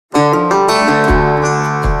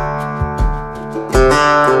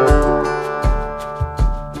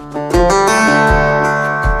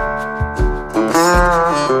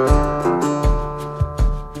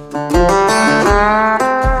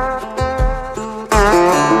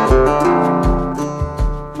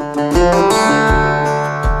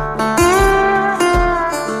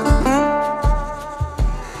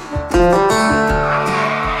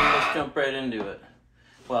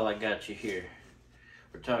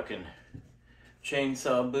talking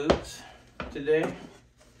chainsaw boots today.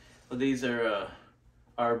 Well, these are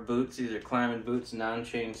our boots. These are climbing boots,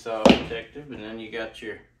 non-chainsaw protective, and then you got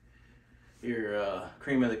your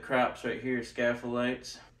cream of the crops right here, Scafell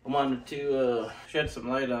LITES. I wanted to shed some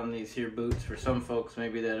light on these here boots for some folks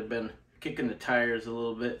maybe that have been kicking the tires a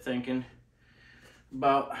little bit, thinking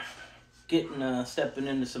about getting stepping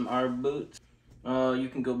into some Arb boots. You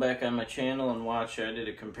can go back on my channel and watch. I did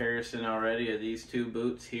a comparison already of these two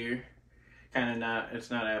boots here. It's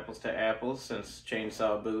not apples to apples since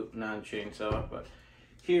chainsaw boot, non-chainsaw, but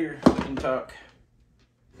here we can talk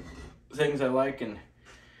things I like and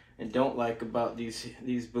don't like about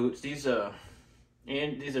these boots. These are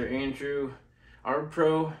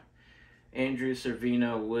Arbpro Andrew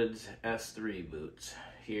Cervino Woods S3 boots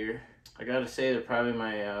here. I gotta say they're probably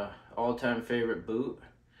my all-time favorite boot.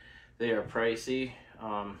 They are pricey.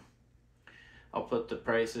 I'll put the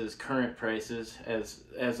prices, current prices,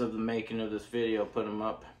 as of the making of this video, put them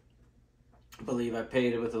up. I believe I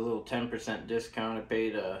paid it with a little 10% discount. I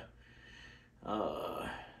paid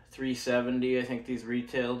 $370, I think these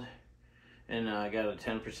retailed, and I got a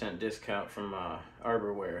 10% discount from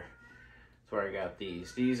Arborware. That's where I got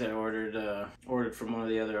these. These I ordered from one of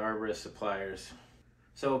the other Arborist suppliers.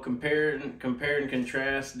 So compare and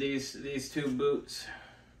contrast these two boots.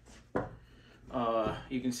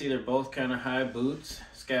 You can see they're both kind of high boots,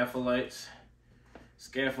 Scafell LITES.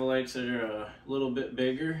 Scafell LITES are a little bit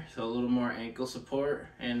bigger, so a little more ankle support,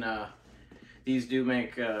 and these do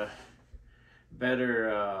make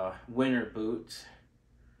better winter boots,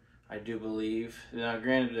 I do believe. Now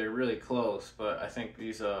granted they're really close, but I think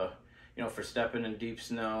these you know, for stepping in deep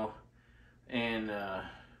snow and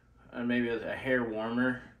maybe a hair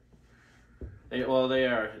warmer.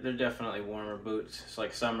 They're definitely warmer boots. It's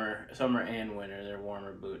like summer and winter, they're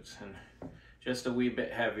warmer boots, and just a wee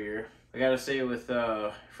bit heavier. I gotta say, with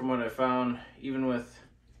from what I found, even with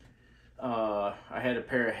I had a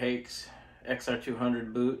pair of Hakes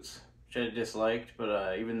XR200 boots, which I disliked,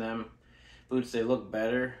 but even them boots, they look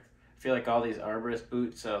better. I feel like all these Arborist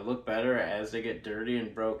boots look better as they get dirty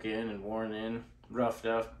and broke in and worn in, roughed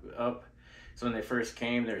up. So when they first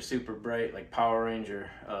came, they were super bright, like Power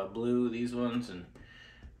Ranger blue, these ones, and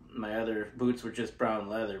my other boots were just brown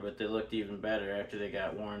leather, but they looked even better after they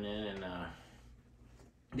got worn in. And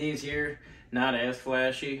these here, not as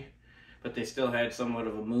flashy, but they still had somewhat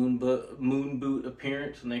of a moon boot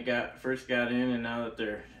appearance when they first got in, and now that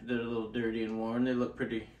they're a little dirty and worn, they look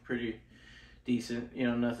pretty decent, you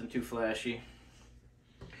know, nothing too flashy.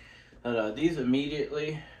 But these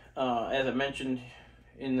immediately, as I mentioned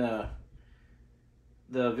in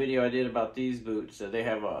the video I did about these boots, they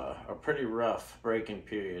have a pretty rough break-in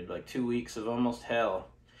period, like 2 weeks of almost hell.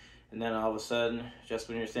 And then all of a sudden, just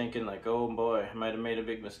when you're thinking like, oh boy, I might have made a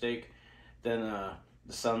big mistake, then the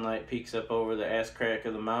sunlight peeks up over the ass crack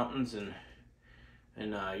of the mountains, and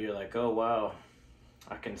you're like, oh wow,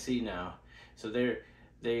 I can see now. So they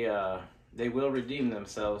will redeem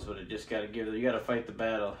themselves, but you gotta fight the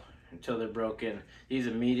battle until they're broken. These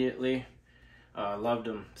immediately, loved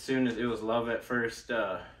them. Soon as it was love at first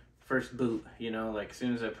boot, you know, like as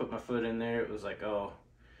soon as I put my foot in there, it was like, oh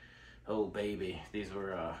baby, these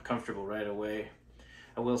were comfortable right away.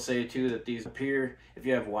 I will say too that these appear, if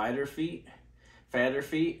you have wider feet, fatter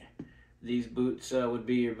feet, these boots would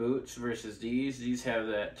be your boots versus these. These have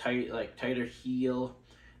that tighter heel.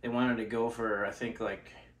 They wanted to go for, I think,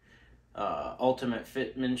 like ultimate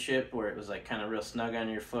fitmanship, where it was like kind of real snug on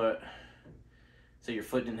your foot, so your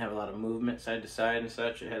foot didn't have a lot of movement side to side and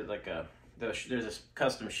such. It has like there's a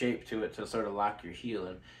custom shape to it to sort of lock your heel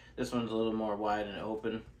in. This one's a little more wide and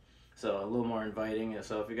open, so a little more inviting.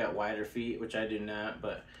 So if you got wider feet, which I do not,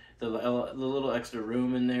 but the little extra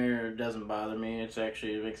room in there doesn't bother me. It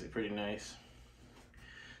makes it pretty nice.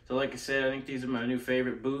 So like I said, I think these are my new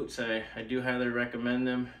favorite boots. I do highly recommend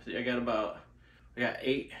them. I got about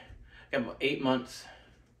 8 months,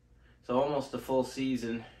 so almost a full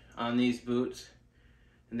season on these boots,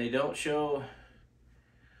 and they don't show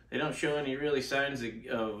any really signs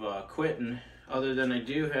of quitting, other than I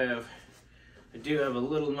do have a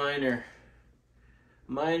little minor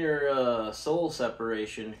sole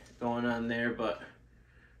separation going on there, but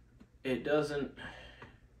it doesn't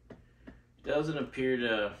appear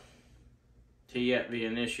to yet be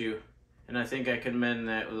an issue, and I think I can mend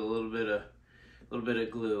that with a little bit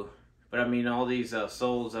of glue. But I mean, all these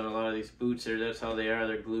soles on a lot of these boots that's how they are.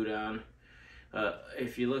 They're glued on.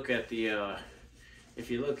 If you look at the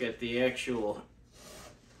actual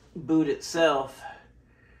boot itself,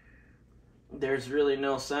 there's really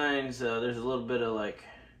no signs. There's a little bit of like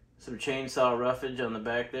some chainsaw roughage on the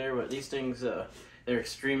back there, but these things they're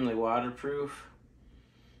extremely waterproof.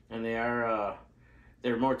 and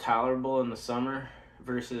they're more tolerable in the summer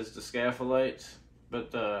versus the Scafell LITES,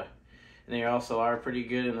 but they also are pretty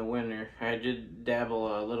good in the winter. I did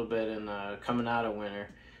dabble a little bit in coming out of winter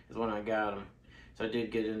is when I got them, so I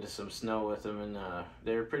did get into some snow with them, and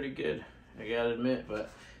they were pretty good, I gotta admit.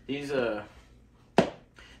 But these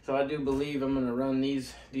so I do believe I'm gonna run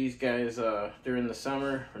these guys during the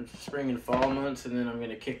summer, spring and fall months, and then I'm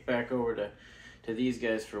gonna kick back over to these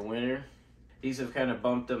guys for winter. These have kind of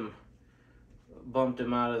bumped them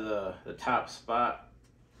out of the top spot.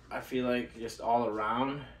 I feel like just all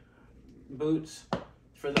around boots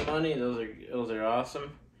for the money. Those are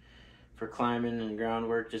awesome for climbing and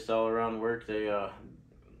groundwork, just all around work.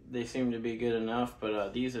 They seem to be good enough.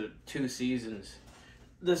 But these are 2 seasons.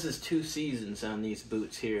 This is 2 seasons on these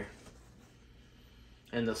boots here,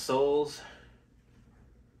 and the soles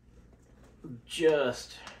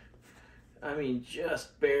just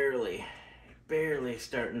barely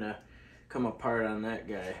starting to come apart on that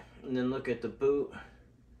guy. And then look at the boot.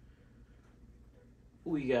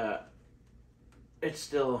 It's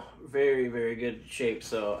still very, very good shape.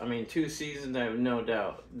 So I mean, 2 seasons, I have no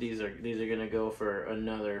doubt these are gonna go for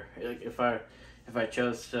another. Like if I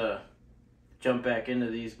chose to jump back into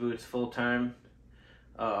these boots full time,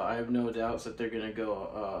 I have no doubts that they're gonna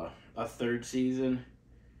go a 3rd season,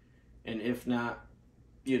 and if not,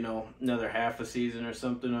 you know, another half a season or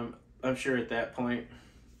something. I'm sure at that point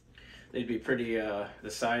they'd be pretty. The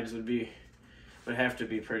sides would have to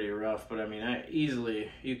be pretty rough. But I mean,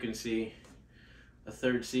 you can see a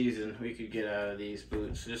 3rd season we could get out of these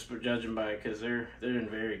boots, just for judging by, because they're in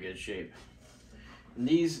very good shape. And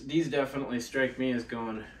these definitely strike me as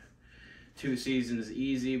going 2 seasons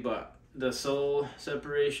easy, but the sole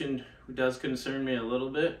separation does concern me a little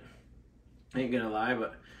bit. I ain't gonna lie,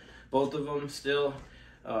 but both of them still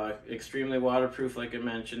extremely waterproof, like I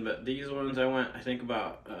mentioned. But these ones, I think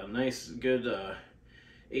about a nice, good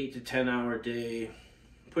 8 to 10 hour day,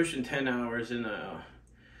 pushing 10 hours in a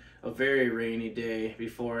very rainy day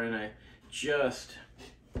before, and I just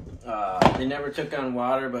they never took on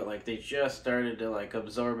water, but like they just started to like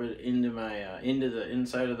absorb it into my into the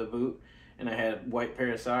inside of the boot. And I had a white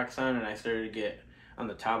pair of socks on, and I started to get on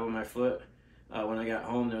the top of my foot. When I got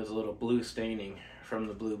home, there was a little blue staining from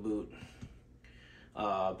the blue boot.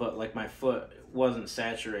 But like my foot wasn't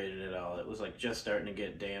saturated at all. It was like just starting to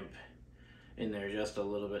get damp in there just a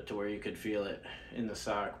little bit, to where you could feel it in the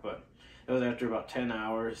sock. But it was after about 10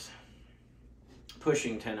 hours,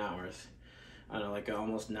 pushing 10 hours, on like an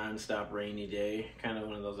almost non-stop rainy day, kind of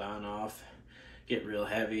one of those on-off, get real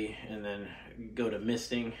heavy, and then go to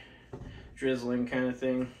misting, drizzling kind of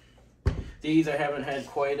thing. These I haven't had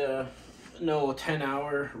quite a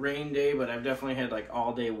 10-hour rain day, but I've definitely had like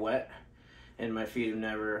all day wet, and my feet have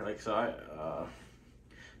never like, so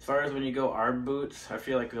as far as when you go Arb boots, I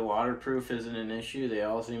feel like the waterproof isn't an issue. They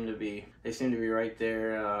seem to be right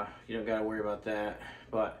there. You don't gotta worry about that.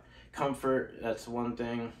 But comfort, that's one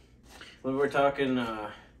thing. When we're talking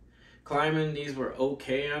climbing, these were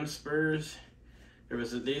okay on spurs.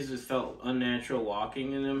 These just felt unnatural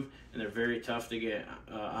walking in them, and they're very tough to get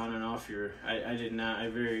on and off your. I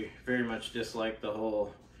very, very much dislike the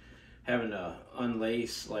whole having to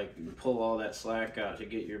unlace, like pull all that slack out to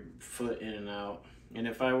get your foot in and out. And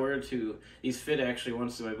if I were to, these fit actually,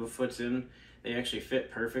 once my foot's in, they actually fit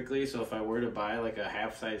perfectly. So if I were to buy like a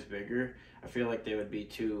half size bigger, I feel like they would be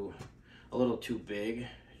a little too big,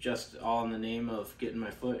 just all in the name of getting my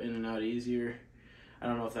foot in and out easier. I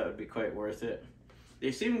don't know if that would be quite worth it.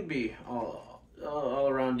 They seem to be all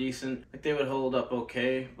around decent. Like they would hold up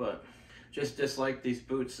okay, but just dislike these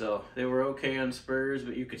boots though. They were okay on spurs,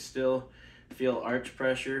 but you could still feel arch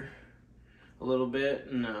pressure a little bit,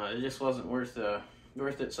 and it just wasn't worth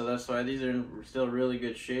it. So that's why these are in still really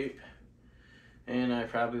good shape, and I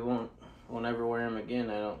probably won't ever wear them again.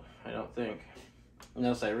 I don't think,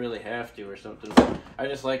 unless I really have to or something. I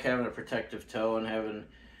just like having a protective toe, and having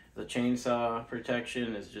the chainsaw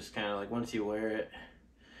protection is just kind of like, once you wear it,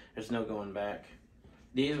 there's no going back.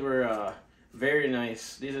 These were very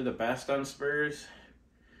nice. These are the best on spurs,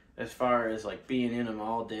 as far as like being in them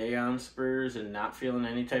all day on spurs and not feeling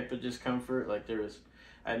any type of discomfort. Like I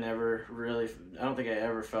don't think I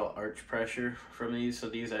ever felt arch pressure from these. So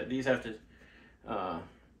these have to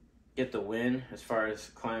get the win as far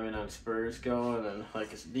as climbing on spurs go. And then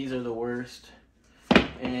like these are the worst,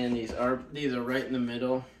 and these are right in the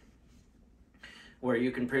middle, where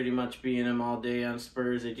you can pretty much be in them all day on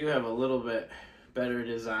spurs. They do have a little bit better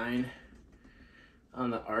design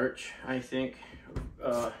on the arch, I think.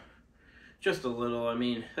 Just a little. I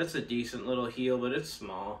mean, that's a decent little heel, but it's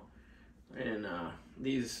small. And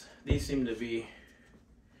these seem to be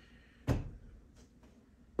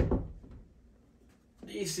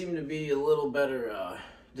these seem to be a little better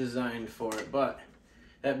designed for it. But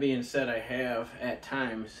that being said, I have at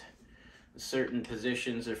times certain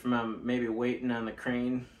positions, if I'm maybe waiting on the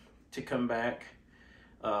crane to come back,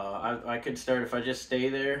 I could start, if I just stay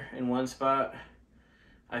there in one spot,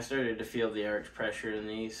 I started to feel the arch pressure in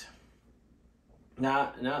these.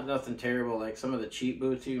 Not nothing terrible like some of the cheap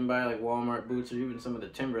boots you can buy, like Walmart boots, or even some of the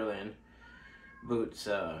Timberland boots.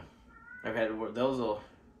 I've had those will.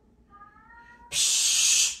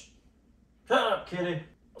 Shut up, kitty.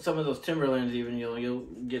 Some of those Timberlands, even you'll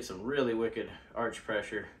get some really wicked arch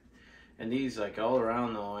pressure, and these like all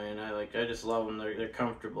around though, and I just love them. They're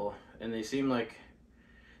comfortable, and they seem like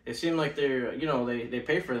they're, you know, they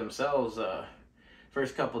pay for themselves.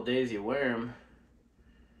 First couple days you wear them,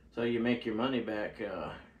 so you make your money back,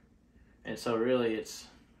 and so really it's.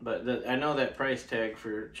 But I know that price tag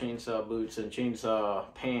for chainsaw boots and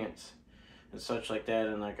chainsaw pants and such like that,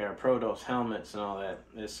 and like our Protos helmets and all that,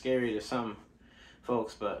 is scary to some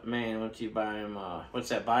folks. But man, once you buy them, what's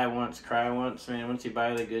that? Buy once, cry once. Man, once you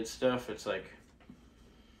buy the good stuff, it's like,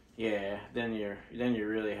 yeah, then you're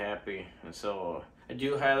really happy. And so I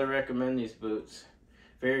do highly recommend these boots.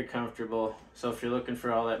 Very comfortable. So if you're looking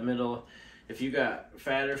for all that middle, if you got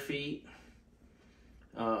fatter feet,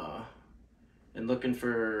 and looking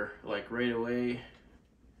for like right away,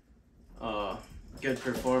 good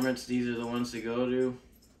performance, these are the ones to go to.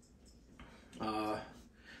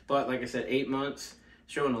 But like I said, 8 months,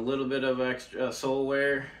 showing a little bit of extra sole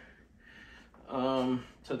wear. So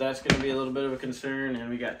that's going to be a little bit of a concern. And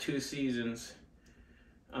we got 2 seasons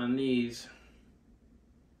on these,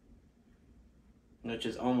 which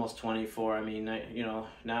is almost 24. I mean, you know,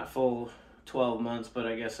 not full 12 months, but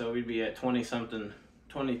I guess so we'd be at 20 something,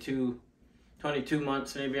 22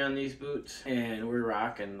 months maybe on these boots, and we're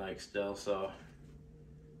rocking like still. So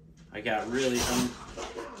I got really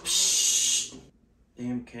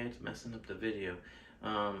damn cat's messing up the video.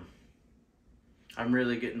 I'm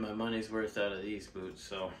really getting my money's worth out of these boots,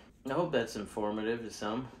 so I hope that's informative to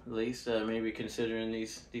some, at least, maybe considering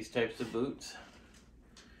these types of boots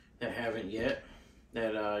that haven't yet.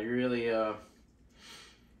 That you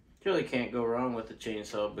really can't go wrong with the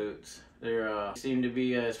chainsaw boots. They seem to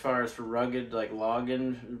be, as far as for rugged, like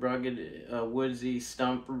rugged, woodsy,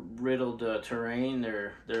 stump riddled terrain.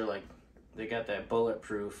 They're like, they got that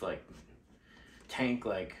bulletproof, like tank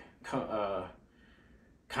like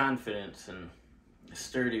confidence and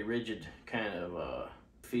sturdy, rigid kind of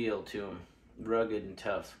feel to them. Rugged and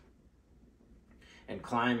tough. And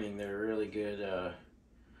climbing, they're really good.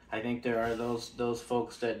 I think there are those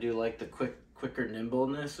folks that do like the quicker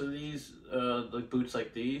nimbleness of these, like boots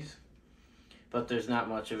like these, but there's not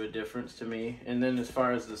much of a difference to me. And then as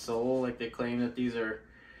far as the sole, like they claim that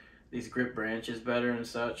these grip branches better and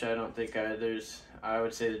such, I don't think I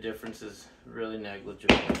would say the difference is really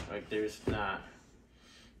negligible. Like there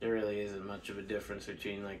really isn't much of a difference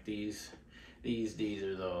between like these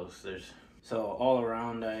or those. So all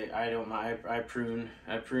around, I prune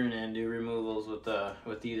and do removals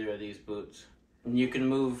with either of these boots. And you can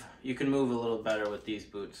move a little better with these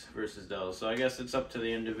boots versus those. So I guess it's up to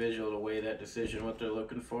the individual to weigh that decision, what they're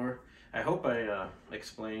looking for. I hope I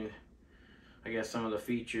explained, I guess, some of the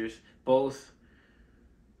features. Both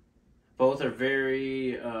are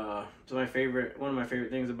very. So one of my favorite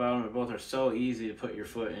things about them, both are so easy to put your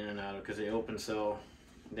foot in and out of because they open so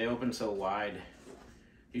wide.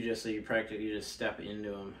 You just step into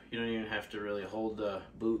them. You don't even have to really hold the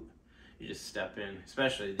boot. You just step in,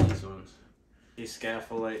 especially these ones. These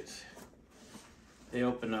Scafell LITES, they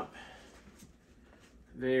open up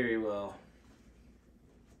very well.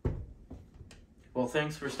 Well,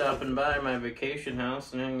 thanks for stopping by my vacation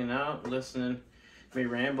house and hanging out, listening to me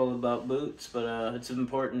ramble about boots. But it's an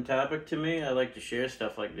important topic to me. I like to share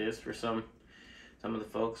stuff like this for some of the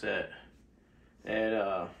folks that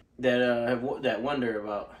wonder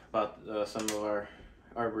about some of our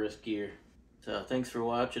arborist gear. So thanks for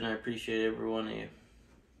watching. I appreciate every one of you.